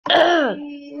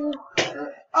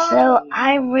So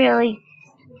I'm really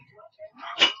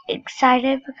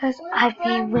excited because I've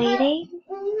been waiting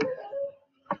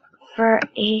for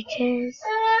ages,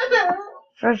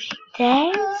 for a few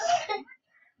days,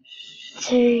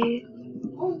 to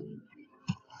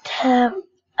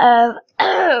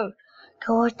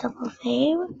go with Double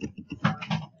Fame.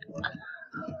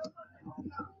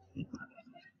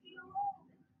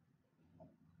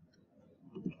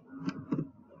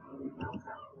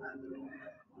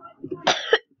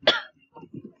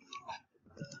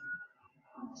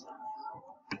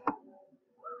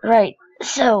 Right,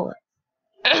 so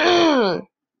on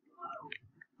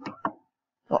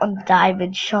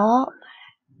Diamond Shop.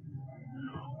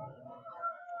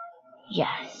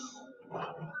 Yes.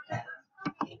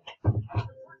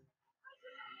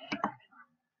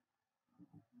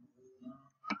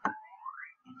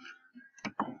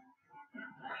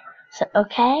 So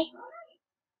okay,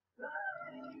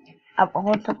 I'm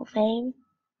on Double Fame.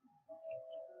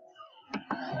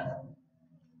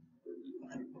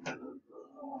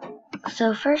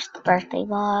 So first, the birthday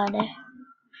mod.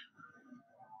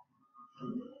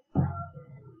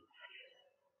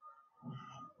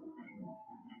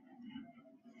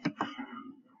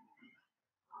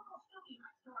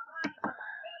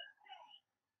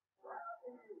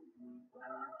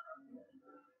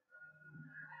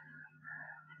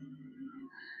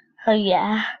 Oh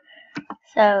yeah.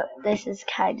 So this is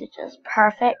kind of just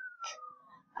perfect.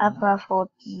 I'm level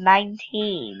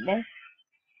 19.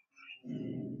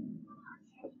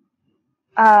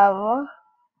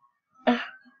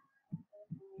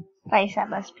 Nice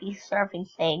MSP surfing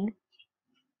thing.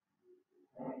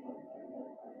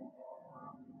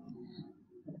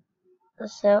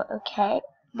 So okay,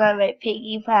 my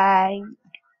piggy bank.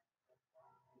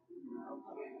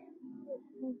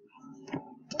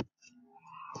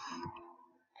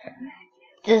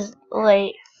 Just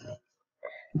wait.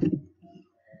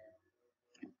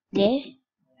 Yeah.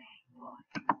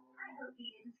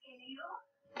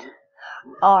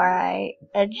 Alright,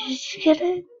 I'm just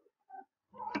gonna.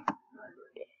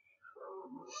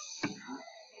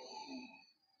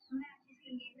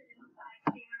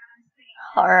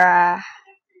 Alright.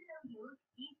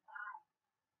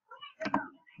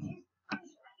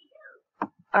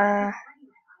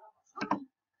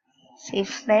 Save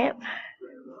snap.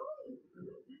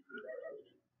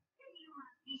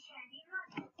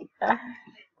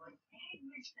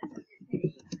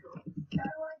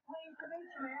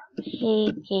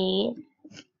 Piggy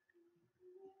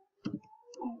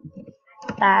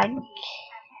bank.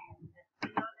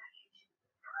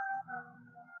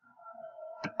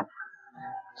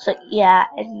 So yeah,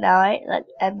 and now let's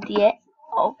empty it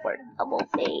over Double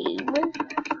Fame.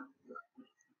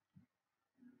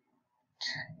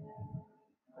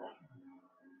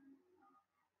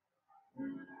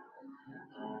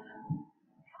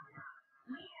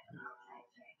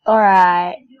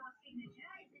 Alright.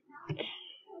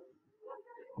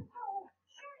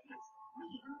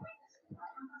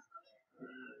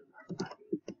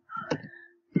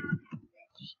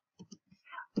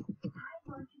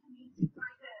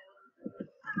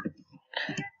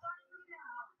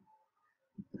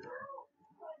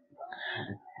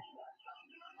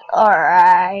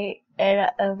 Alright,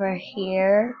 and over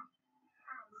here,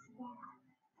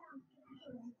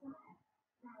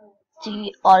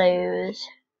 the autos,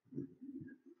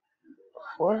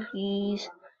 4 V's,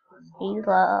 8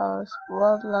 loves,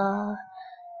 blah blah.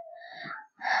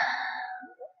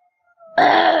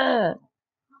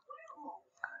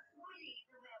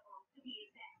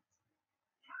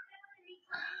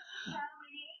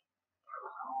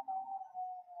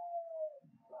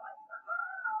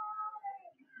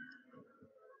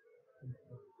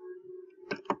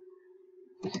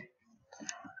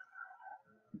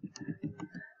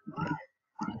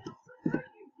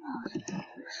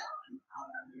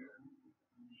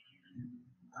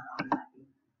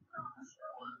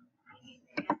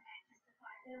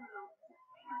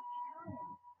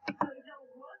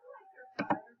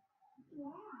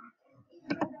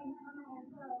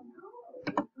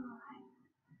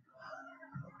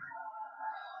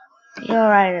 You're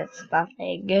right, it's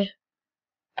nothing.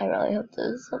 I really hope this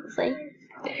is something.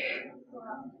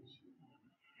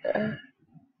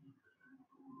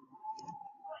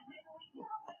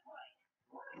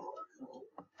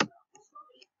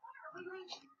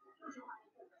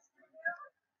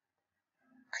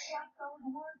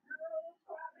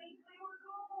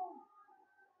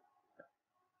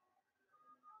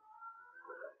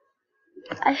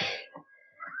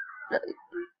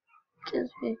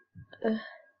 Excuse me.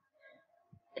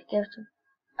 I guess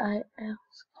I am.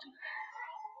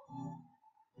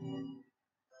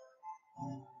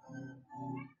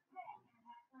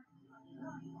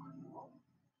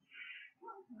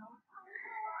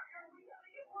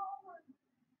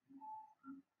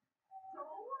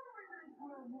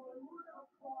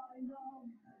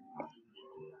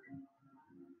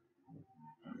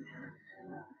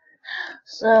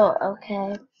 So,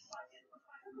 okay.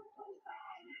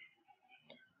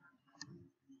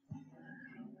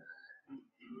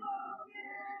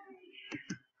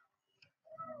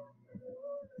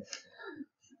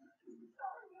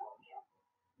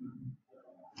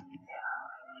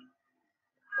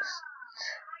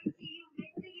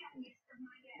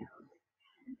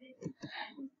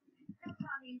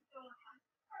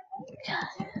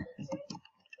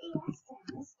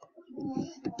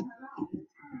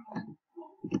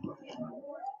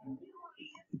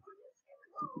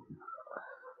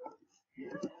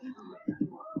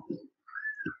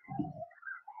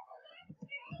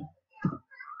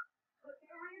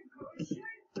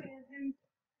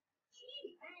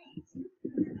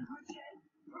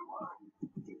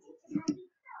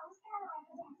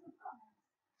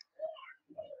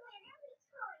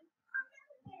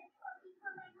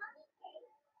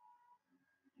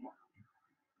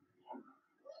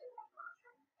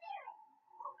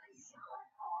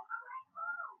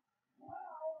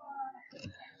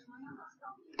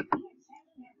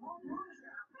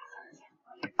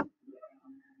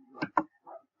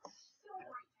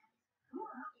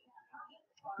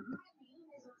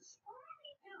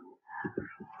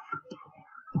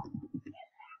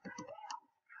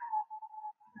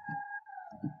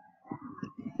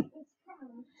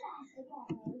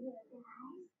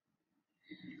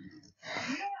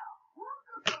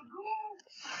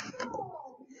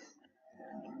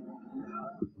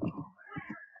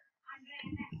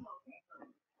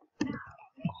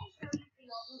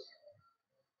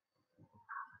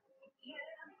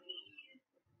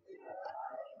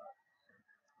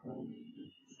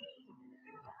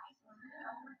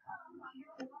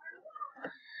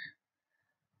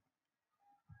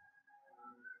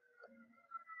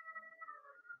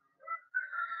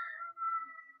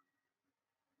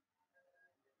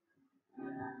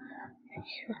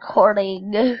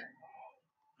 Recording.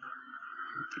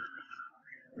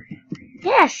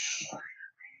 Yes!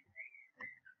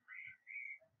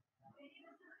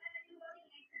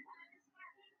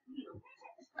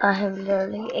 I am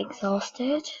literally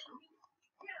exhausted.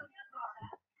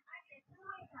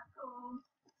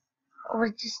 Or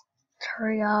just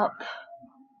hurry up.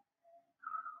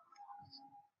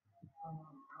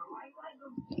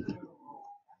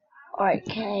 Alright,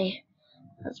 okay.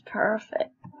 That's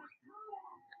perfect.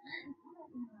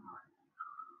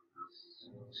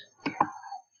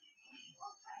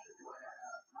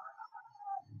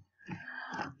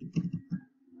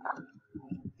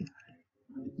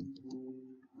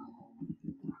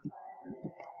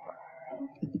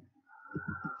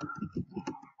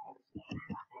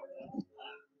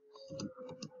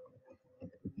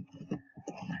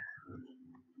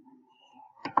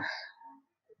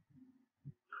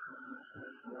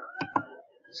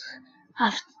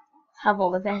 Have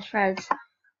all the best friends.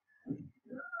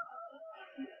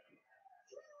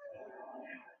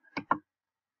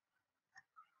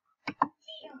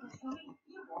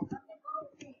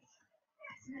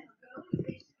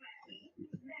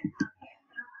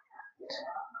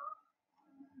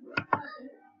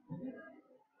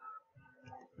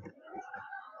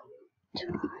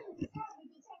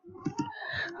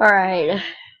 Alright.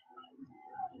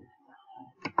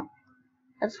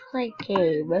 Let's play a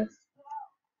game.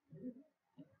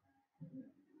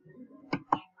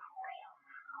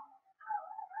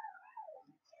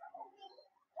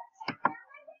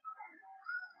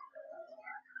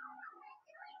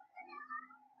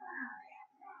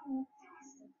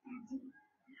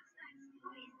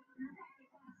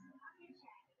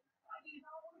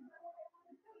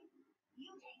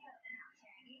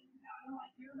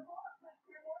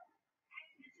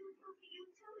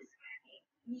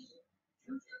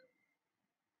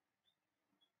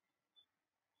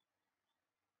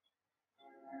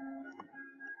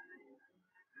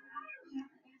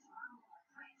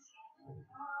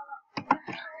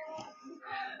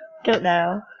 Don't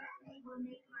know.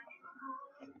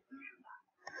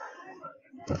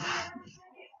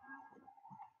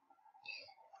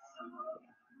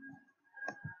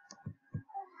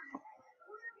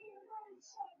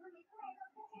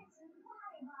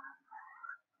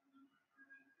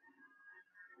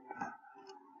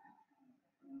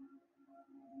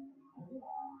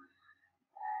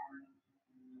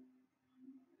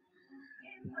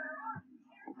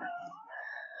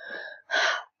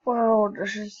 Whoa,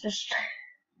 this is just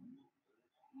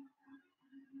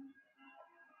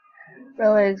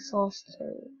really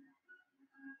exhausting.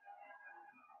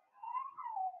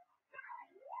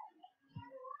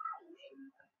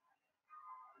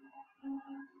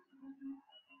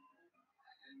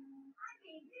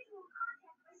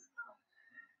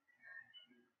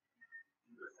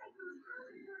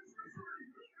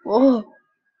 Whoa.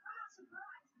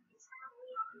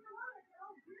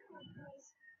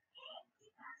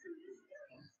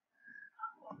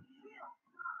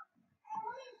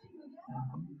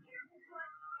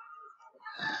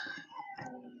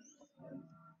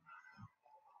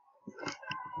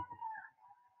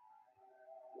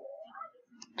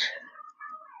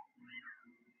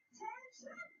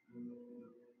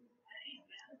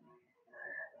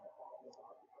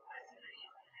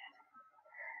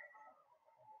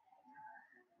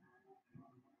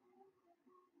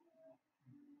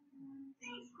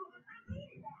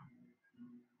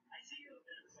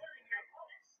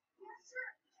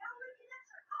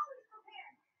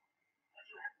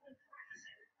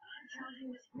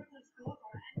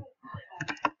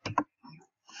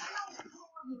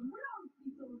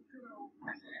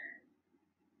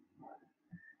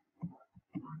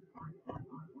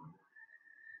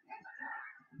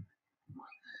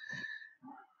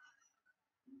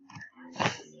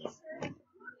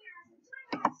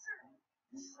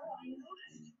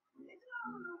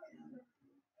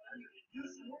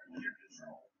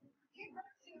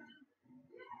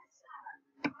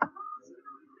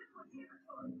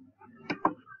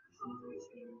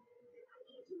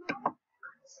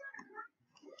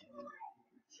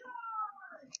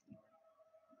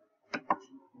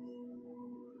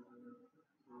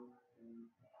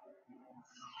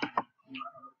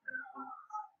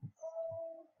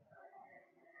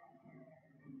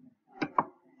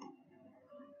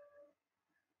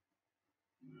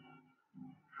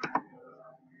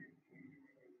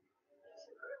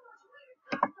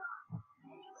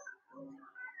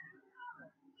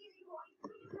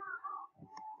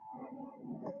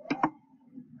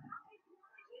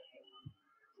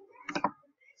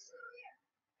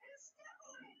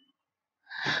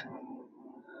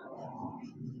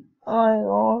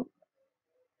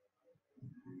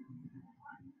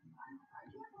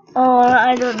 Oh,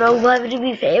 I don't know what to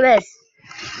be famous.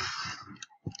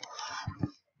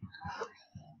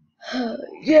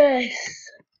 Yes.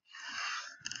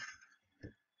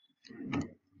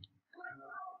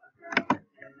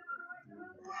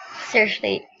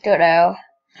 Seriously, don't know.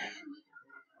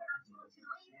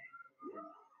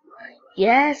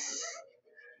 Yes.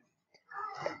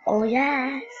 Oh,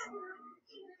 yes.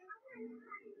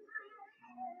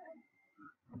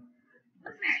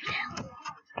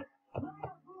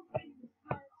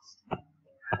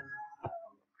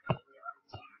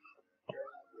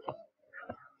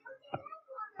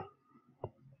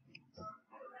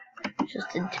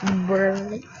 Justin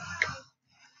Timberlake.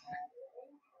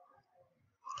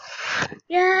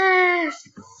 Yes.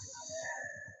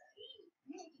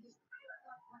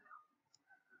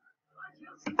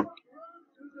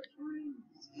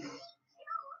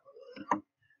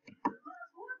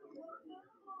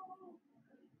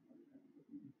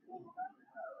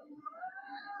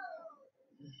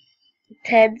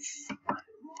 Tense.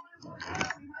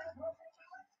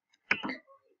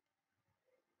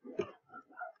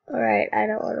 Alright, I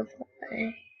don't want to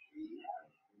play.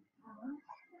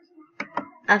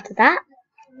 After that,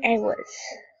 it was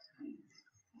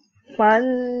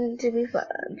fun to be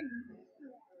fun.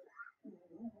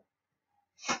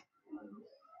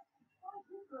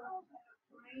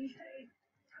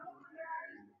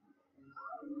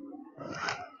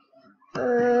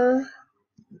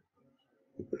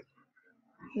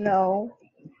 No.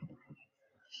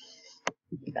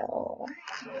 No.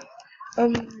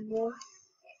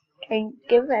 Can you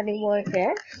give any more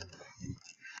gifts?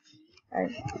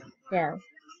 Yeah.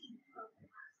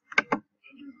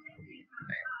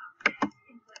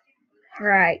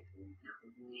 Right.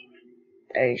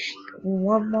 There's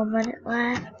 1 more minute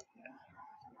left.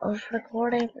 I was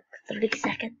recording 30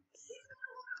 seconds.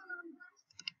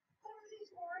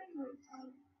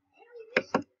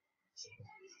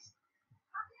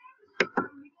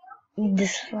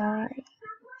 This slide.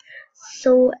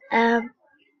 So,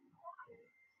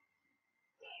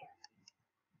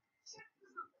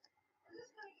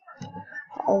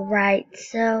 alright,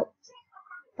 so,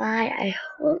 bye. I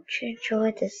hope you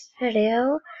enjoyed this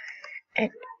video.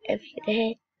 And if you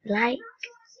did, like,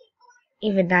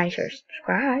 even nicer,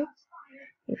 subscribe.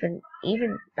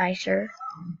 Even nicer,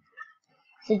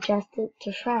 suggest it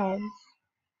to friends,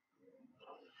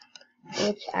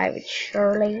 which I would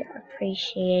surely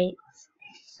appreciate.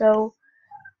 So,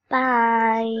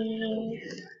 bye.